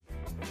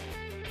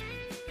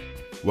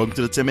Welcome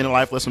to the 10-Minute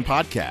Life Lesson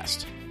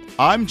Podcast.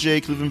 I'm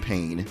Jay Cleveland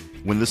Payne.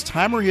 When this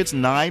timer hits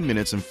 9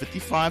 minutes and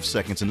 55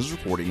 seconds in this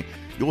recording,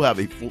 you'll have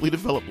a fully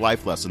developed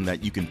life lesson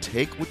that you can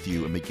take with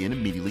you and begin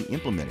immediately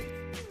implementing.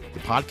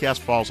 The podcast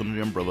falls under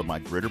the umbrella of my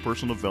greater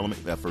personal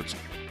development efforts,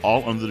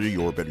 all under the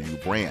Your Better You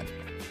brand.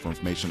 For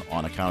information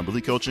on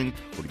accountability coaching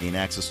or to gain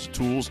access to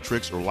tools,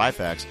 tricks, or life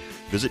hacks,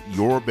 visit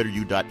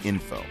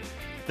yourbetteryou.info.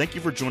 Thank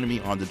you for joining me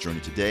on the journey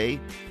today.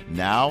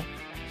 Now,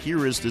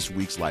 here is this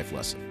week's life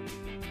lesson.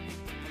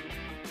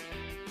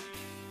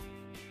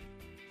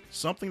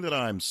 Something that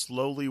I'm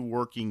slowly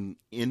working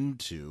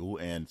into,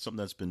 and something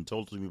that's been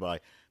told to me by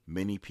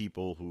many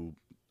people who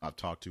I've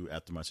talked to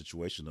after my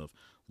situation of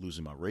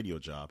losing my radio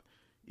job,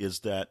 is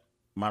that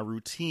my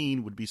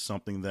routine would be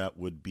something that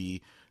would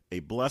be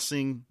a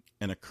blessing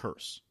and a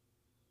curse.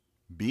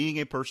 Being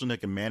a person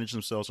that can manage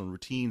themselves on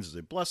routines is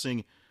a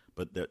blessing,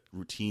 but that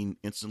routine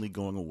instantly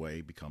going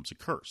away becomes a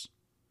curse.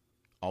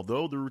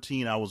 Although the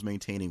routine I was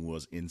maintaining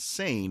was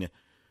insane,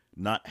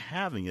 not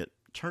having it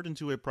turned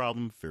into a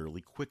problem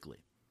fairly quickly.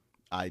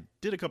 I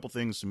did a couple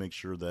things to make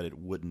sure that it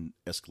wouldn't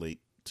escalate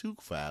too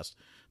fast,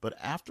 but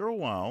after a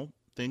while,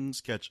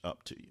 things catch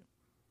up to you.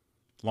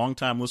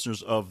 Longtime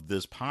listeners of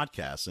this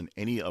podcast and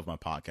any of my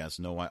podcasts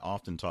know I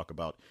often talk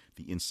about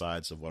the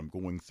insides of what I'm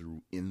going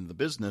through in the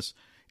business,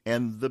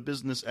 and the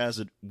business as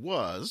it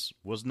was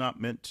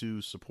not meant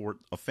to support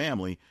a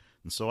family,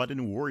 and so I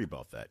didn't worry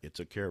about that. It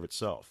took care of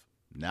itself.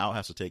 Now it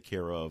has to take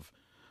care of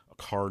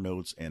car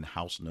notes and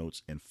house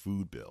notes and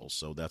food bills,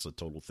 so that's a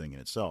total thing in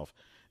itself.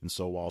 And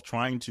so while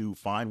trying to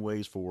find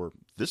ways for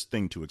this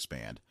thing to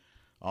expand,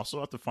 I also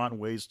have to find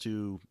ways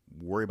to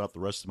worry about the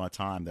rest of my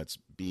time that's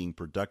being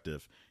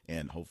productive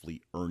and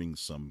hopefully earning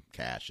some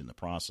cash in the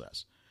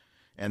process.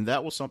 And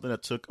that was something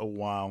that took a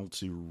while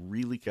to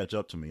really catch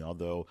up to me,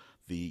 although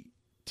the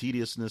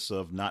tediousness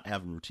of not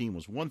having routine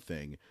was one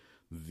thing.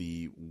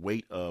 The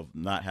weight of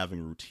not having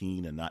a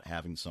routine and not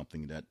having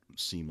something that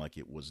seemed like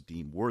it was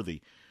deemed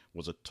worthy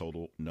was a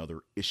total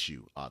another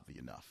issue, oddly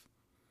enough.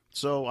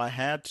 So I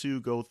had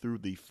to go through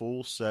the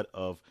full set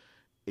of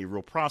a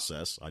real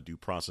process. I do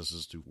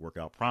processes to work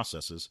out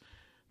processes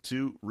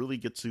to really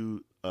get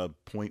to a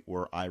point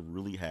where I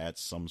really had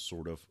some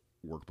sort of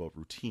workbook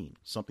routine,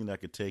 something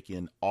that could take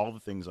in all the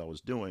things I was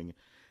doing,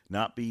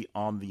 not be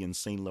on the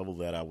insane level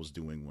that I was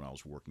doing when I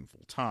was working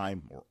full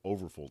time or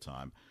over full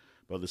time,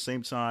 but at the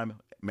same time,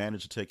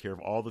 manage to take care of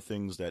all the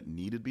things that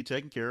needed to be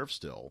taken care of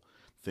still,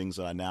 things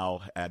that I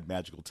now had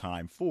magical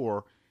time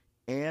for,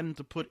 and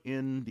to put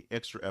in the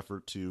extra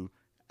effort to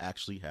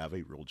actually have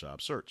a real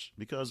job search.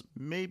 Because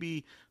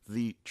maybe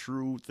the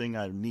true thing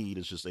I need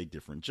is just a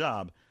different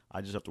job.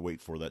 I just have to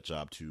wait for that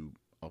job to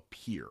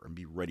appear and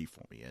be ready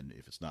for me. And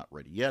if it's not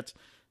ready yet,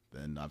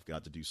 then I've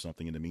got to do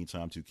something in the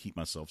meantime to keep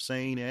myself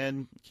sane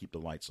and keep the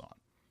lights on.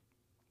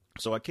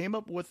 So I came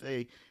up with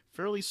a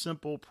fairly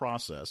simple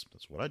process,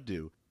 that's what I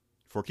do,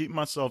 for keeping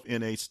myself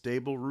in a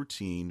stable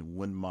routine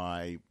when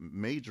my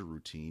major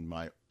routine,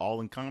 my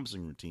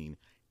all-encompassing routine,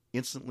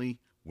 instantly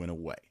went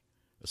away.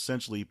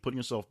 Essentially putting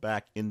yourself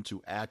back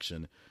into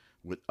action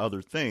with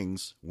other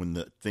things when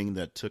the thing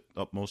that took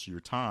up most of your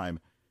time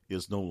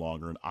is no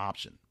longer an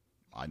option.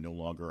 I no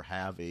longer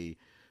have a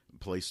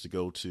place to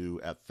go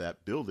to at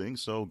that building,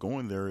 so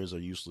going there is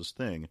a useless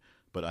thing,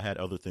 but I had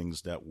other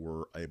things that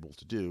were able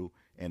to do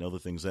and other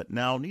things that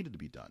now needed to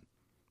be done.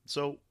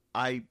 So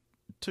I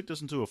took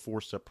this into a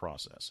 4-step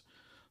process.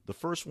 The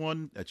first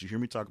one that you hear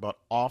me talk about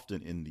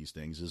often in these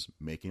things is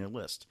making a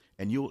list.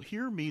 And you'll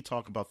hear me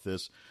talk about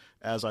this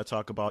as I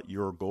talk about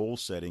your goal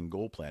setting,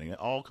 goal planning. It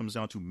all comes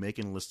down to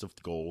making a list of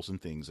goals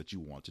and things that you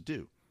want to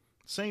do.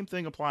 Same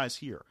thing applies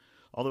here.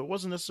 Although it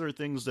wasn't necessarily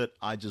things that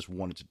I just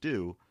wanted to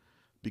do,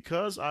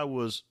 because I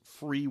was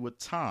free with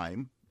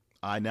time,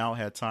 I now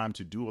had time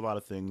to do a lot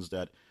of things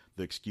that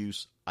the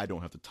excuse I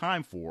don't have the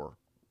time for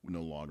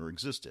no longer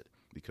existed.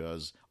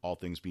 Because all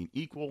things being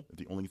equal, if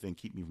the only thing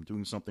keeping me from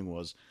doing something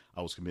was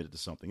I was committed to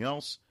something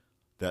else,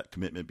 that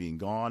commitment being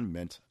gone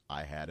meant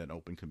I had an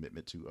open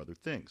commitment to other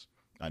things.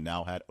 I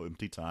now had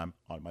empty time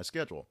on my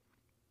schedule.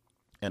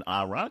 And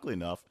ironically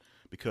enough,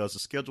 because the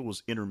schedule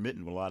was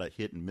intermittent with a lot of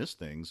hit and miss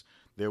things,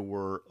 there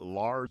were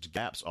large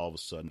gaps all of a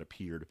sudden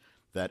appeared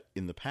that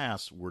in the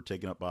past were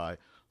taken up by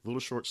little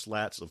short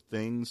slats of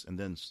things and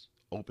then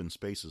open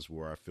spaces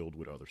where I filled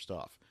with other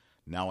stuff.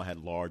 Now I had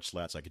large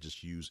slats I could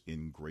just use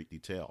in great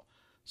detail.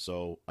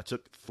 So I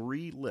took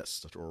 3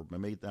 lists, or I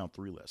made down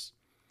 3 lists.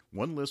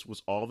 One list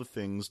was all the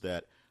things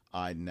that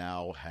I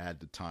now had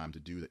the time to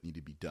do that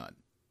needed to be done.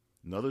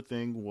 Another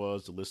thing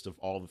was the list of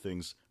all the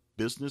things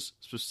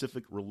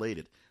business-specific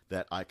related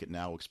that I could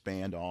now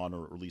expand on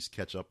or at least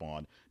catch up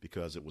on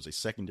because it was a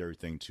secondary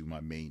thing to my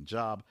main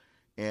job.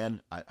 And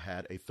I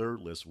had a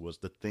third list was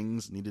the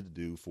things needed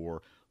to do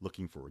for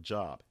looking for a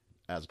job,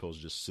 as opposed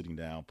to just sitting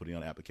down, putting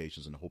on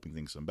applications and hoping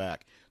things come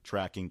back,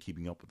 tracking,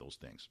 keeping up with those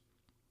things.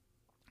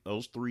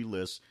 Those 3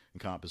 lists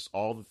encompass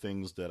all the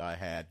things that I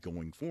had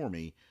going for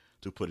me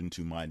to put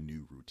into my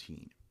new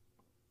routine.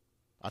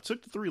 I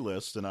took the 3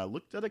 lists and I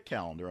looked at a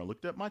calendar, I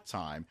looked at my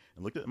time,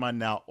 and looked at my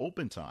now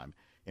open time,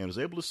 and was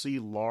able to see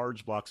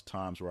large blocks of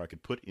times where I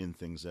could put in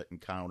things that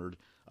encountered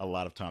a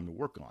lot of time to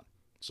work on.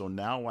 So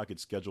now I could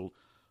schedule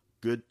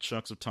good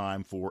chunks of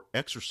time for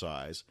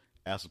exercise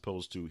as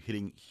opposed to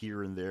hitting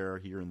here and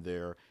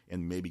there,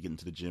 and maybe getting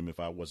to the gym if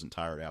I wasn't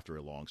tired after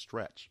a long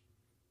stretch.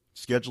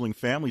 Scheduling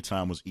family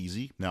time was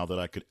easy now that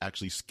I could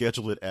actually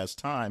schedule it as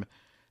time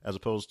as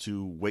opposed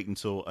to wait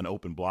until an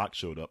open block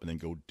showed up and then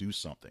go do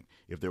something.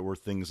 If there were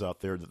things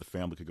out there that the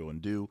family could go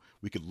and do,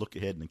 we could look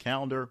ahead in the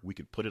calendar, we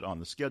could put it on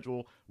the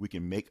schedule, we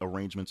can make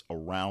arrangements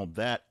around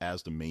that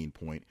as the main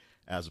point,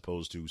 as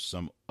opposed to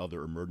some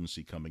other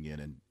emergency coming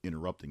in and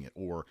interrupting it,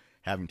 or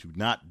having to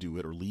not do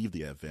it or leave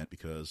the event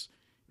because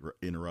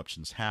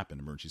interruptions happen,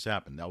 emergencies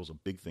happen. That was a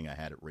big thing I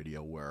had at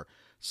radio, where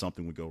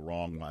something would go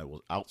wrong while I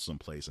was out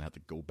someplace and I had to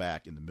go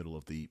back in the middle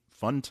of the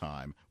fun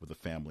time with the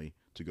family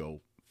to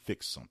go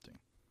fix something.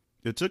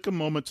 It took a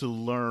moment to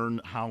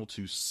learn how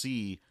to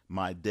see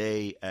my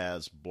day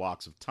as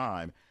blocks of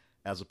time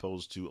as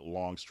opposed to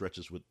long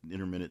stretches with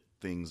intermittent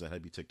things that had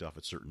to be ticked off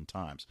at certain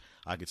times.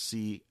 I could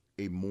see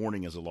a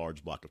morning as a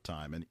large block of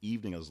time, an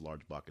evening as a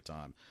large block of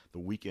time, the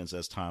weekends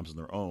as times on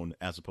their own,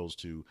 as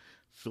opposed to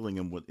filling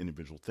them with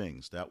individual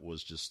things. That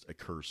was just a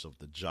curse of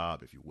the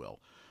job, if you will.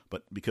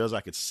 But because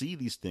I could see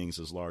these things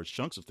as large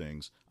chunks of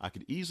things, I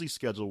could easily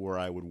schedule where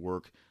I would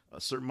work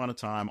a certain amount of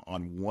time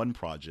on one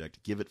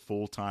project, give it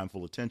full time,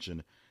 full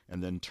attention,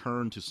 and then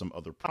turn to some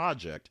other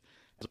project,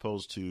 as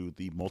opposed to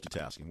the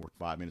multitasking. Work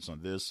 5 minutes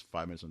on this,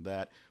 5 minutes on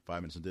that,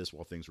 5 minutes on this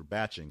while things were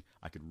batching.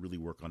 I could really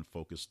work on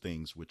focused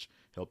things, which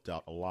helped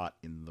out a lot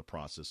in the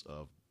process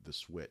of the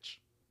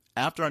switch.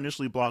 After I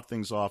initially blocked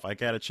things off, I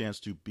got a chance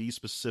to be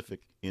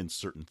specific in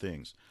certain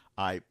things.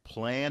 I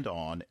planned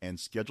on and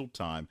scheduled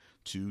time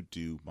to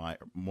do my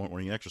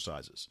morning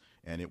exercises.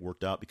 And it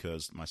worked out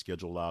because my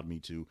schedule allowed me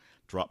to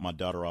drop my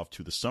daughter off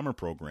to the summer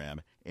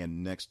program.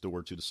 And next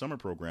door to the summer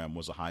program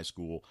was a high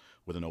school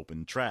with an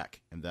open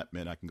track. And that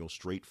meant I can go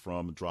straight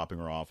from dropping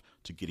her off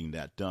to getting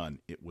that done.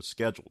 It was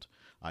scheduled.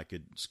 I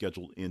could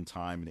schedule in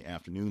time in the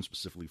afternoon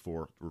specifically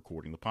for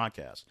recording the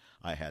podcast.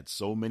 I had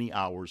so many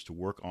hours to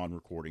work on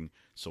recording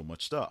so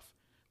much stuff.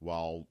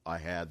 While I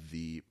had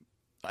the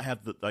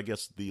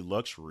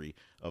luxury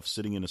of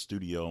sitting in a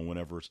studio and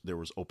whenever there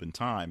was open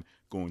time,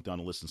 going down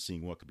the list and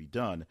seeing what could be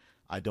done.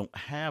 I don't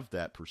have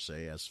that per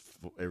se as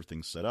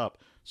everything's set up.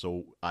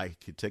 So I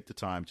could take the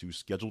time to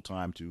schedule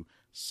time to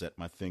set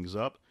my things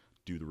up,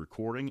 do the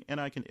recording, and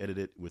I can edit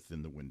it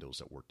within the windows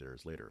that work there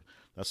later.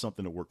 That's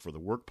something that worked for the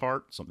work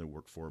part, something that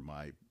worked for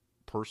my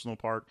personal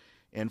part,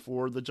 and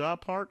for the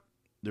job part.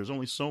 There's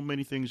only so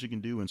many things you can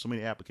do and so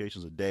many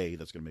applications a day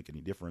that's going to make any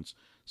difference.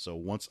 So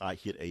once I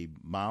hit a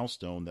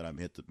milestone that I'm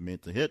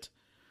meant to hit,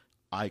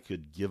 I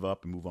could give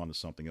up and move on to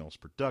something else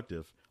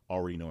productive,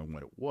 already knowing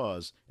what it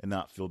was, and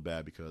not feel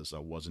bad because I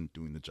wasn't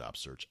doing the job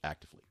search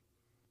actively.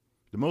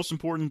 The most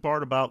important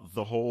part about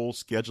the whole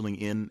scheduling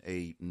in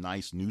a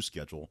nice new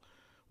schedule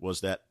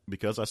was that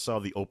because I saw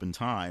the open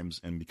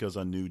times and because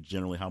I knew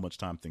generally how much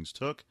time things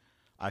took,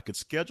 I could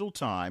schedule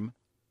time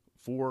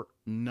for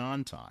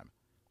non-time,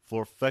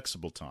 for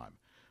flexible time,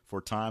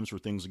 for times where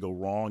things go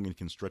wrong and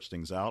can stretch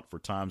things out, for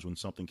times when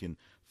something can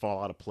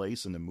fall out of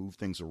place and then move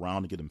things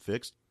around to get them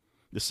fixed.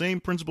 The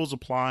same principles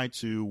apply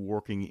to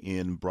working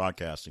in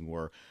broadcasting,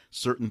 where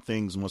certain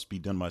things must be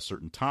done by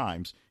certain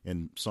times,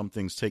 and some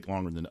things take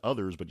longer than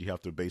others, but you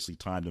have to basically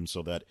time them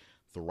so that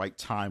the right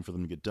time for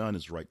them to get done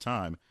is the right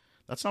time.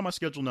 That's how my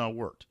schedule now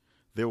worked.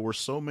 There were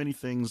so many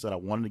things that I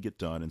wanted to get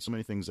done and so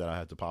many things that I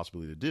had the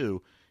possibility to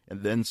do,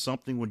 and then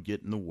something would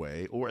get in the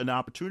way or an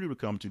opportunity would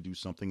come to do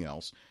something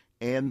else,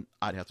 and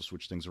I'd have to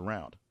switch things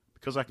around.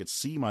 Because I could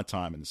see my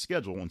time in the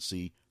schedule and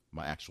see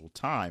my actual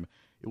time,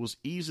 it was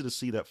easy to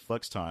see that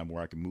flex time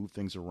where I can move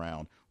things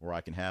around, or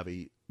I can have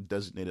a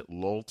designated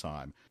lull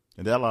time.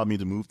 And that allowed me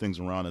to move things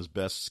around as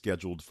best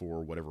scheduled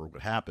for whatever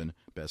would happen,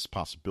 best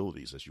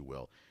possibilities, as you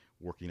will,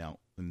 working out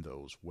in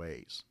those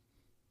ways.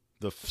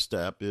 The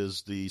step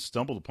is the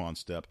stumbled upon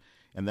step,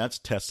 and that's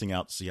testing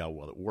out to see how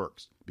well it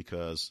works.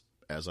 Because,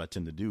 as I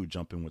tend to do,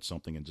 jump in with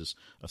something and just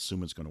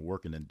assume it's going to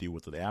work and then deal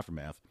with the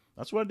aftermath.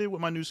 That's what I did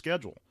with my new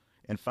schedule,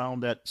 and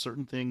found that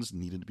certain things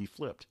needed to be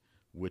flipped,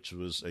 which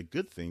was a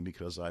good thing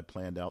because I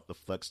planned out the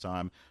flex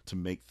time to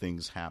make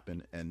things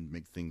happen and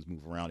make things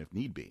move around if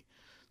need be.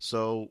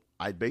 So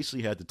I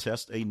basically had to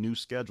test a new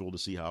schedule to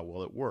see how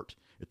well it worked.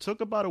 It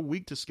took about a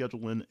week to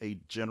schedule in a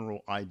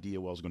general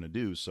idea what I was going to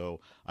do. So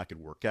I could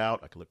work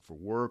out, I could look for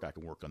work, I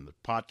could work on the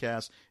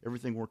podcast.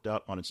 Everything worked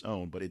out on its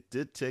own, but it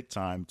did take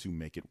time to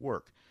make it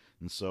work.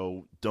 And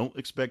so don't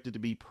expect it to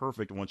be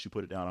perfect once you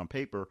put it down on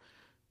paper.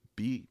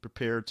 Be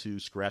prepared to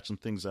scratch some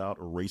things out,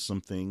 erase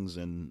some things,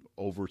 and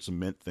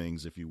over-cement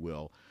things, if you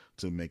will,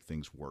 to make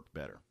things work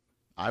better.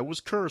 I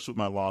was cursed with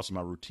my loss of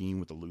my routine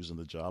with the losing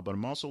the job, but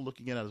I'm also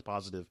looking at it as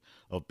positive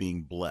of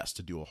being blessed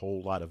to do a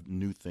whole lot of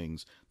new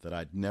things that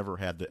I'd never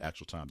had the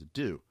actual time to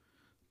do.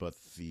 But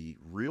the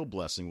real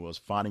blessing was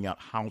finding out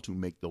how to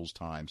make those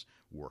times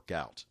work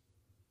out.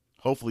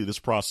 Hopefully this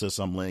process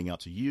I'm laying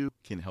out to you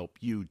can help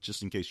you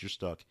just in case you're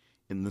stuck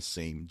in the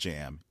same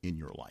jam in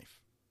your life.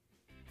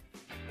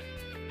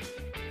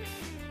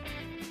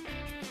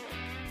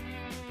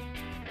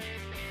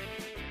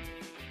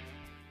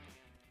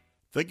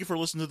 Thank you for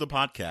listening to the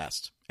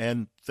podcast,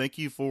 and thank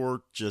you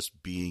for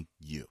just being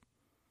you.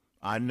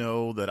 I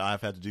know that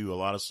I've had to do a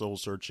lot of soul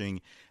searching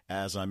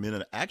as I'm in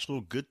an actual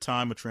good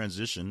time of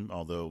transition,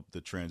 although the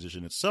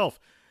transition itself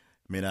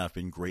may not have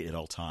been great at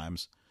all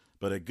times,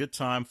 but a good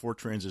time for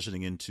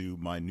transitioning into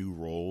my new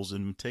roles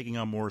and taking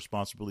on more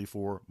responsibility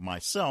for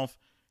myself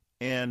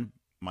and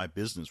my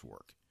business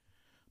work.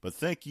 But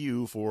thank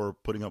you for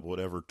putting up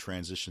whatever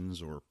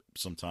transitions or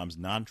sometimes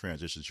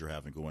non-transitions you're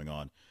having going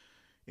on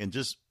and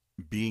just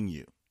being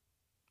you,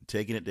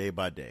 taking it day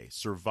by day,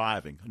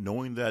 surviving,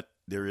 knowing that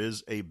there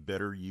is a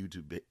better you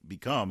to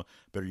become,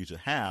 better you to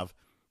have.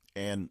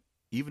 And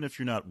even if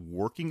you're not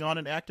working on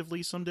it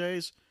actively some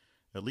days,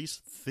 at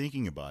least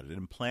thinking about it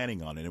and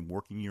planning on it and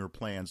working your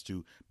plans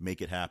to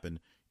make it happen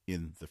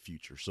in the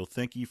future. So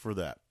thank you for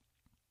that.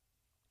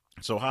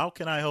 So how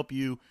can I help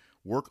you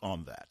work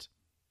on that?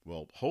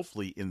 Well,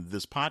 hopefully in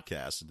this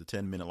podcast, the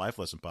 10-Minute Life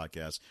Lesson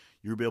podcast,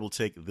 you'll be able to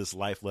take this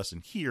life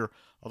lesson here,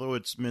 although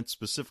it's meant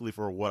specifically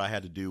for what I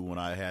had to do when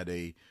I had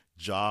a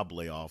job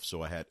layoff,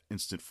 so I had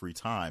instant free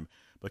time,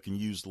 but can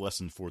use the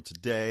lesson for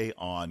today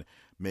on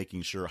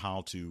making sure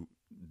how to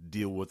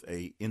deal with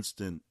a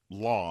instant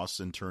loss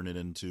and turn it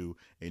into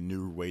a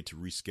new way to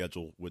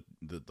reschedule with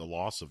the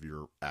loss of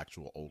your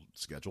actual old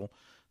schedule.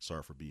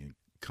 Sorry for being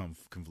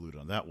convoluted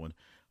on that one.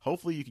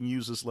 Hopefully you can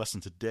use this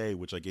lesson today,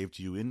 which I gave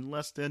to you in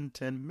less than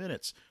 10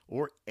 minutes,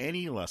 or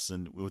any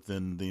lesson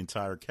within the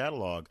entire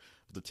catalog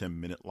of the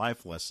 10-Minute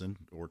Life Lesson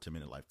or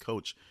 10-Minute Life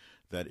Coach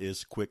that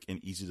is quick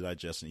and easy to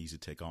digest and easy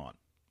to take on.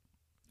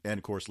 And,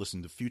 of course,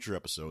 listen to future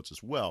episodes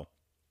as well.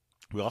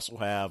 We also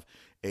have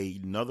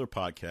another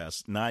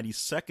podcast, 90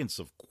 Seconds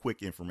of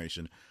Quick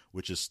Information,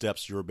 which is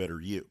Steps Your Better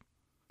You.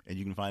 And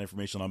you can find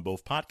information on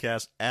both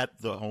podcasts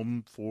at the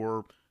home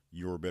for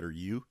Your Better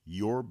You,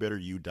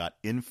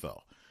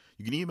 yourbetteryou.info.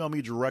 You can email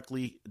me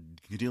directly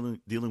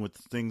dealing with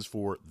things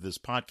for this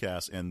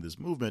podcast and this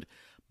movement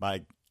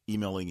by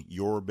emailing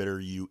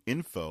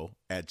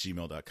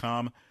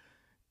yourbetteryouinfo@gmail.com.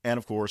 And,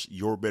 of course,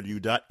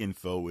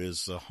 yourbetteryou.info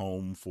is a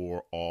home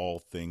for all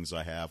things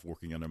I have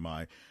working under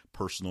my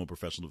personal and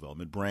professional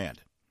development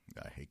brand.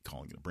 I hate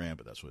calling it a brand,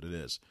 but that's what it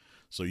is.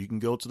 So you can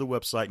go to the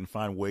website and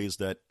find ways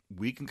that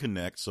we can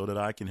connect so that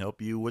I can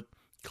help you with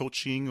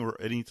coaching or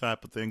any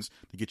type of things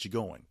to get you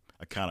going.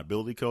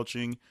 Accountability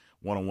coaching,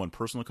 one-on-one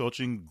personal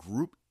coaching,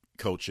 group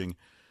coaching,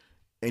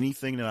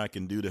 anything that I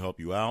can do to help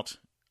you out,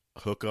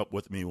 hook up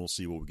with me. We'll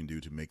see what we can do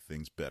to make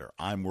things better.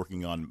 I'm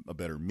working on a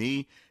better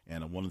me,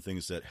 and one of the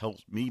things that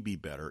helps me be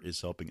better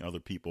is helping other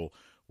people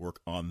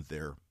work on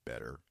their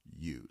better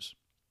yous.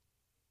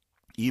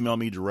 Email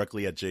me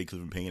directly at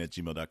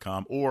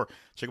jclevelandpayne@gmail.com or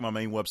check out my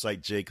main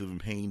website,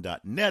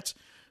 jclevelandpayne.net,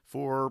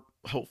 for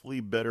hopefully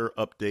better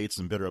updates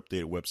and better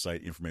updated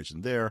website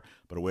information there,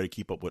 but a way to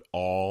keep up with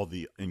all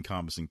the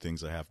encompassing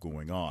things I have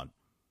going on.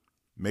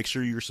 Make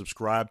sure you're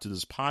subscribed to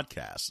this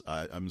podcast.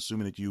 I'm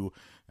assuming that you,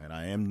 and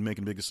I am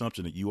making a big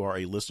assumption that you are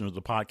a listener to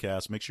the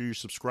podcast. Make sure you're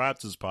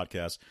subscribed to this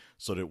podcast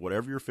so that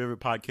whatever your favorite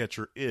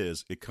podcatcher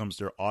is, it comes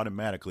there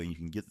automatically, and you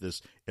can get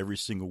this every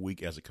single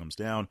week as it comes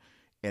down.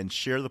 And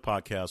share the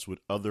podcast with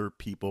other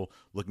people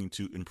looking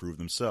to improve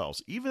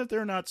themselves, even if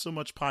they're not so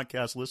much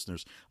podcast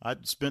listeners. I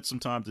spent some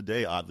time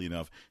today, oddly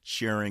enough,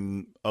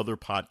 sharing other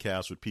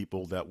podcasts with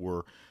people that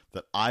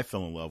I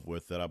fell in love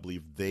with, that I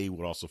believe they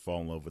would also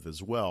fall in love with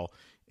as well.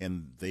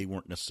 And they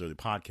weren't necessarily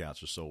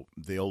podcasters, so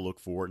they'll look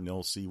for it and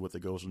they'll see what that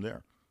goes from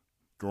there.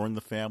 Growing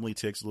the family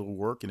takes a little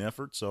work and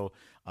effort, so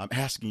I'm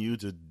asking you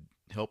to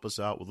help us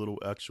out with a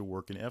little extra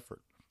work and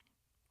effort.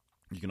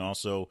 You can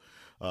also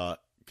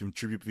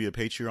contribute via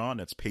Patreon.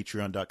 That's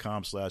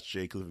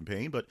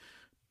patreon.com/jclevelandpayne. But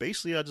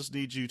basically, I just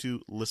need you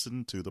to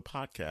listen to the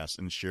podcast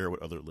and share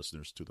with other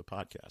listeners to the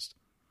podcast.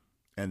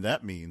 And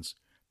that means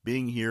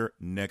being here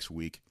next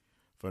week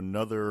for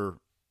another,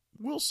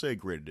 we'll say,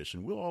 great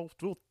edition. We'll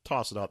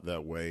toss it out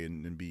that way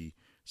and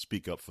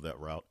speak up for that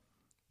route.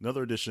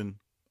 Another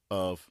edition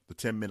of the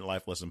 10-Minute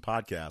Life Lesson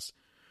podcast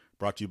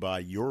brought to you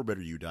by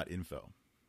yourbetteryou.info.